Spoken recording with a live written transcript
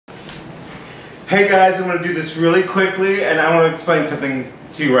Hey guys, I'm going to do this really quickly and I want to explain something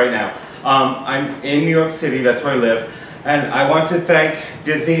to you right now. I'm in New York City, that's where I live, and I want to thank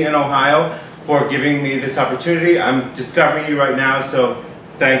Disney in Ohio for giving me this opportunity. I'm discovering you right now, so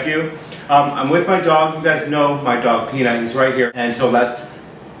thank you. I'm with my dog. You guys know my dog Peanut, he's right here, and so let's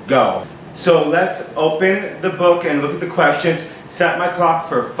go. So let's open the book and look at the questions. Set my clock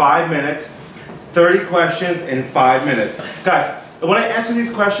for 5 minutes, 30 questions in 5 minutes. Guys, when I answer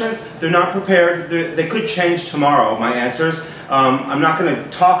these questions, they're not prepared. They could change tomorrow, my answers. I'm not going to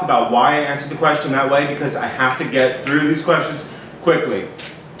talk about why I answered the question that way because I have to get through these questions quickly.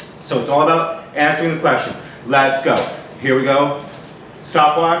 So it's all about answering the questions. Let's go. Here we go.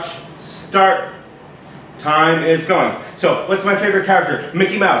 Stopwatch. Start. Time is going. So, what's my favorite character?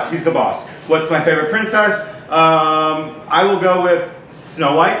 Mickey Mouse. He's the boss. What's my favorite princess? I will go with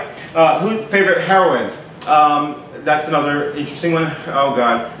Snow White. Favorite heroine? That's another interesting one. Oh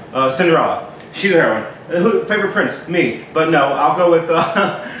God, Cinderella. She's a heroine. Favorite prince? Me. But no, I'll go with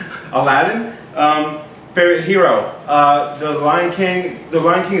Aladdin. Favorite hero? The Lion King. The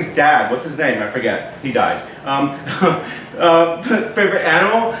Lion King's dad. What's his name? I forget. He died. Favorite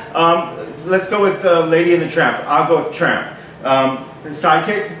animal? Let's go with Lady and the Tramp. I'll go with Tramp.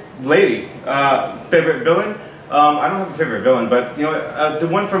 Sidekick? Lady. Favorite villain? I don't have a favorite villain, but you know the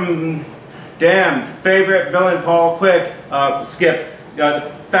one from. Damn, favorite villain, Paul, quick, skip.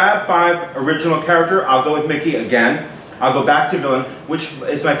 Fab 5 original character, I'll go with Mickey again. I'll go back to villain. Which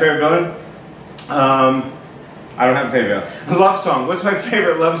is my favorite villain? I don't have a favorite villain. Love song, what's my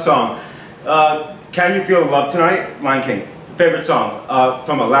favorite love song? Can You Feel the Love Tonight? Lion King. Favorite song?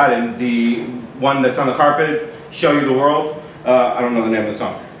 From Aladdin, the one that's on the carpet, Show You the World. I don't know the name of the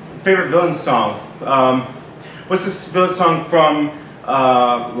song. Favorite villain song? What's this villain song from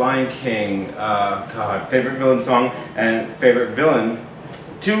Lion King? God, favorite villain song and favorite villain.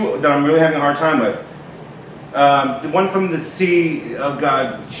 Two that I'm really having a hard time with. The one from the sea. Oh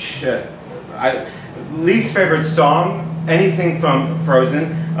God, shit. Least favorite song. Anything from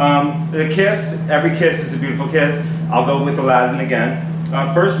Frozen. The Kiss. Every kiss is a beautiful kiss. I'll go with Aladdin again.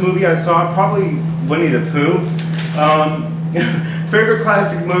 First movie I saw, probably Winnie the Pooh. Favorite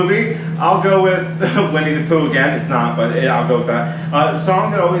classic movie, I'll go with Winnie the Pooh again. It's not, but I'll go with that.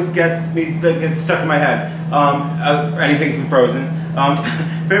 Song that always gets me, that gets stuck in my head. Anything from Frozen.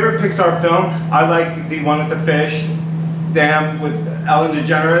 Favorite Pixar film, I like the one with the fish. Damn, with Ellen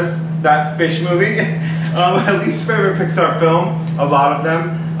DeGeneres, that fish movie. Least favorite Pixar film, a lot of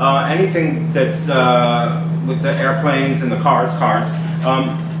them. Anything that's with the airplanes and the cars.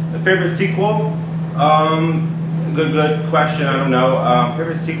 Favorite sequel. Good question. I don't know.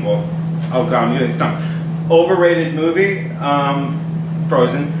 Favorite sequel? Oh God, I'm getting stumped. Overrated movie?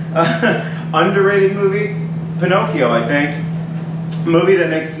 Frozen. Underrated movie? Pinocchio, I think. Movie that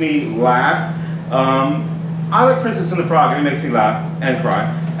makes me laugh. I like Princess and the Frog, and it makes me laugh and cry.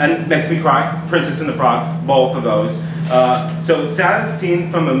 And makes me cry. Princess and the Frog, both of those. So saddest scene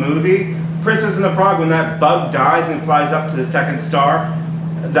from a movie? Princess and the Frog, when that bug dies and flies up to the second star.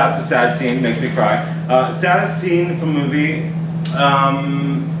 That's a sad scene, makes me cry. Saddest scene from a movie.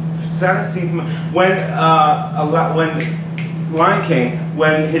 Saddest scene from when Lion King,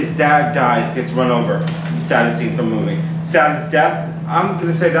 when his dad dies, gets run over. Saddest scene from a movie. Saddest death. I'm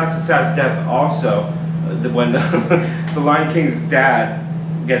gonna say that's the saddest death also. When the Lion King's dad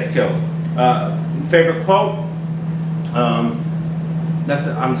gets killed. Favorite quote. I'm just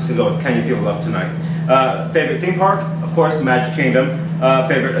gonna go with "Can You Feel the Love Tonight." Favorite theme park, of course, Magic Kingdom.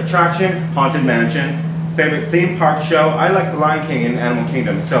 Favorite attraction, Haunted Mansion. Favorite theme park show, I like The Lion King and Animal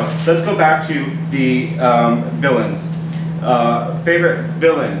Kingdom. So let's go back to the villains. Favorite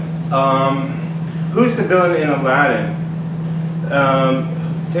villain. Who's the villain in Aladdin?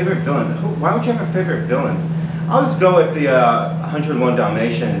 Favorite villain. Why would you have a favorite villain? I'll just go with the 101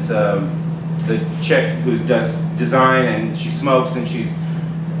 Dalmatians. The chick who does design and she smokes and she's.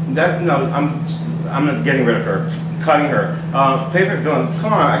 I'm not getting rid of her. Cutting her. Favorite villain.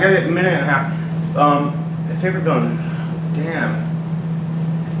 Come on, I got a minute and a half. Favorite villain. Damn.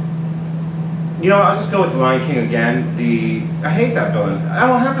 You know, I'll just go with The Lion King again. I hate that villain. I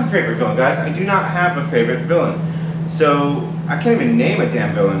don't have a favorite villain, guys. I do not have a favorite villain. So I can't even name a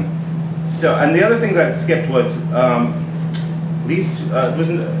damn villain. So, and the other thing that I skipped was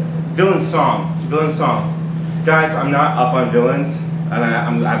villain song. Villain song. Guys, I'm not up on villains, and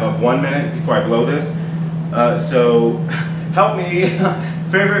I have 1 minute before I blow this. So help me.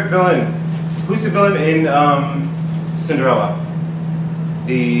 Favorite villain. Who's the villain in Cinderella?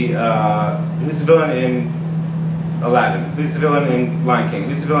 Who's the villain in Aladdin? Who's the villain in Lion King?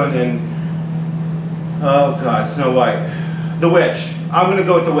 Who's the villain in, oh God, Snow White? The Witch. I'm gonna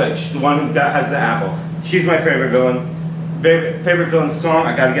go with the witch, the one who has the apple. She's my favorite villain. Favorite villain song,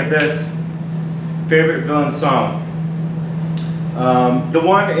 I gotta get this. Favorite villain song. The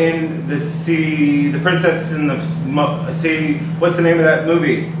one in the sea, the princess in the sea, what's the name of that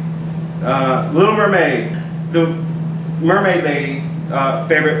movie? Little Mermaid. The mermaid lady,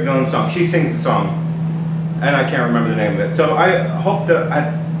 favorite villain song. She sings the song. And I can't remember the name of it. So I hope that I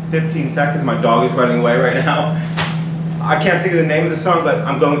have 15 seconds, my dog is running away right now. I can't think of the name of the song, but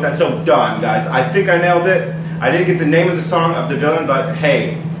I'm going with that. So done, guys. I think I nailed it. I didn't get the name of the song of the villain, but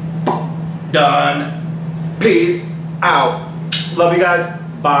hey, done. Peace out. Love you guys.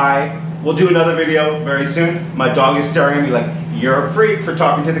 Bye. We'll do another video very soon. My dog is staring at me like, you're a freak for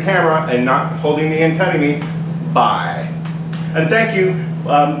talking to the camera and not holding me and petting me. Bye. And thank you,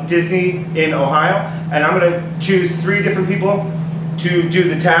 Disney in Ohio. And I'm going to choose 3 different people to do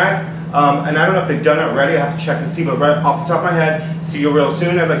the tag. And I don't know if they've done it already. I have to check and see. But right off the top of my head, see you real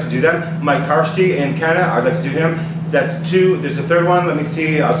soon. I'd like to do them. Mike Karski in Canada. I'd like to do him. That's 2. There's a 3rd one. Let me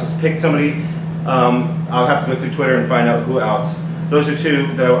see. I'll just pick somebody. I'll have to go through Twitter and find out who else. Those are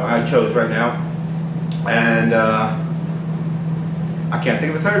 2 that I chose right now. And I can't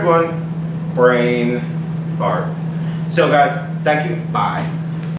think of the 3rd one. Brain fart. So guys, thank you. Bye.